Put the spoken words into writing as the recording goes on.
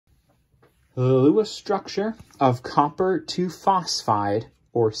The Lewis structure of copper to phosphide,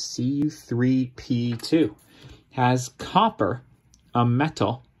 or Cu3P2, has copper, a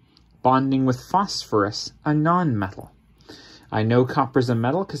metal, bonding with phosphorus, a non-metal. I know copper's a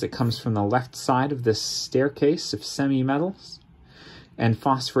metal because it comes from the left side of this staircase of semi-metals, and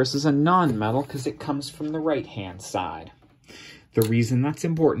phosphorus is a non-metal because it comes from the right-hand side. The reason that's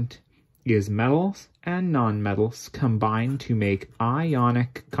important is metals and non-metals combine to make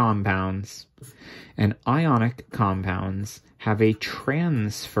ionic compounds, and ionic compounds have a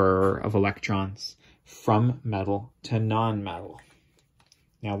transfer of electrons from metal to non-metal.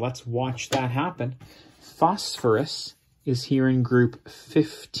 Now let's watch that happen. Phosphorus is here in group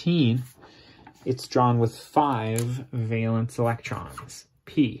 15. It's drawn with 5 valence electrons.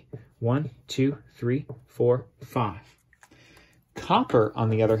 P, 1, 2, 3, 4, 5. Copper, on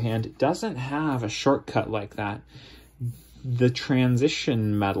the other hand, doesn't have a shortcut like that. The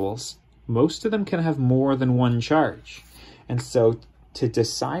transition metals, most of them can have more than one charge. And so to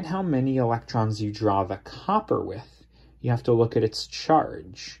decide how many electrons you draw the copper with, you have to look at its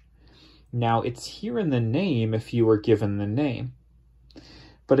charge. Now, it's here in the name if you were given the name,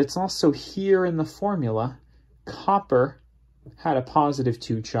 but it's also here in the formula. Copper had a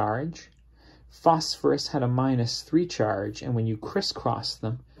 +2 charge. Phosphorus had a -3 charge, and when you crisscross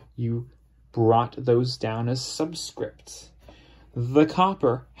them, you brought those down as subscripts. The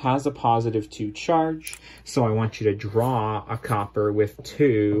copper has a +2 charge, so I want you to draw a copper with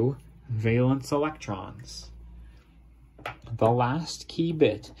 2 valence electrons. The last key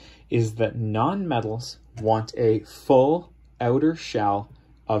bit is that nonmetals want a full outer shell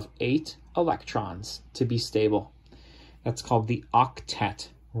of 8 electrons to be stable. That's called the octet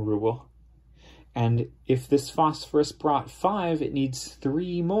rule. And if this phosphorus brought 5, it needs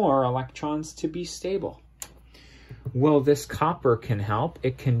 3 more electrons to be stable. Well, this copper can help.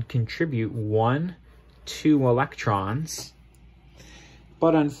 It can contribute 1, 2 electrons.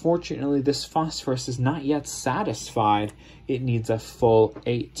 But unfortunately, this phosphorus is not yet satisfied. It needs a full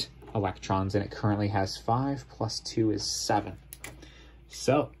 8 electrons, and it currently has 5 plus 2 is 7.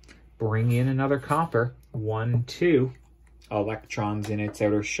 So bring in another copper, 1, 2 electrons in its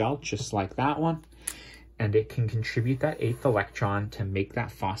outer shell, just like that one, and it can contribute that 8th electron to make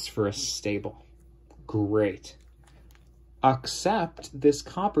that phosphorus stable. Great. Except this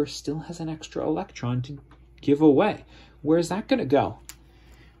copper still has an extra electron to give away. Where's that going to go?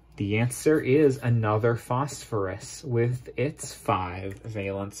 The answer is another phosphorus with its 5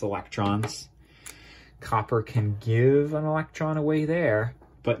 valence electrons. Copper can give an electron away there,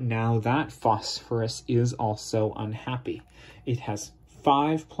 but now that phosphorus is also unhappy. It has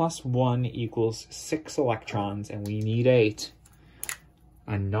 5 plus 1 equals 6 electrons, and we need 8.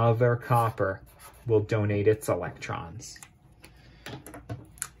 Another copper will donate its electrons.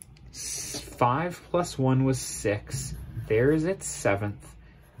 5 plus 1 was 6. There's its 7th.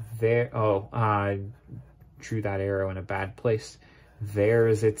 There, drew that arrow in a bad place.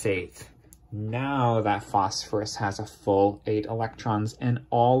 There's its 8th. Now that phosphorus has a full 8 electrons, and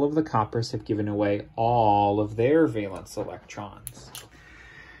all of the coppers have given away all of their valence electrons.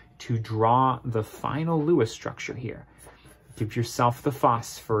 To draw the final Lewis structure here, give yourself the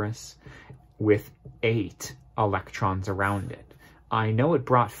phosphorus with 8 electrons around it. I know it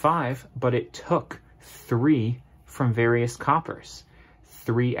brought 5, but it took 3 from various coppers.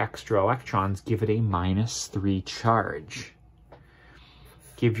 3 extra electrons give it a -3 charge.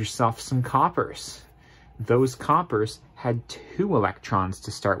 Give yourself some coppers. Those coppers had 2 electrons to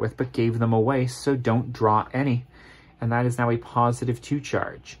start with, but gave them away, so don't draw any. And that is now a +2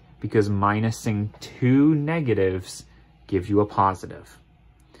 charge, because minusing 2 negatives gives you a positive.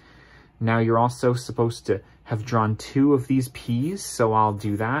 Now you're also supposed to have drawn 2 of these P's, so I'll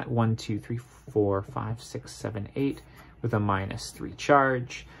do that. 1, 2, 3, 4, 5, 6, 7, 8 with a -3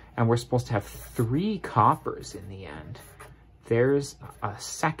 charge. And we're supposed to have 3 coppers in the end. There's a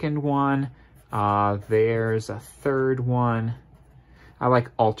second one. There's a third one. I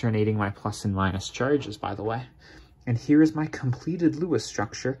like alternating my plus and minus charges, by the way. And here is my completed Lewis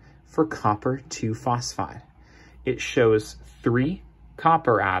structure for copper to phosphide. It shows 3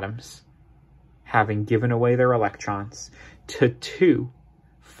 copper atoms having given away their electrons to 2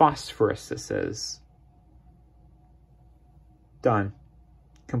 phosphoruses. Done.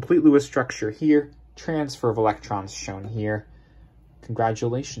 Complete Lewis structure here. Transfer of electrons shown here.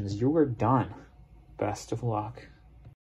 Congratulations, you are done. Best of luck.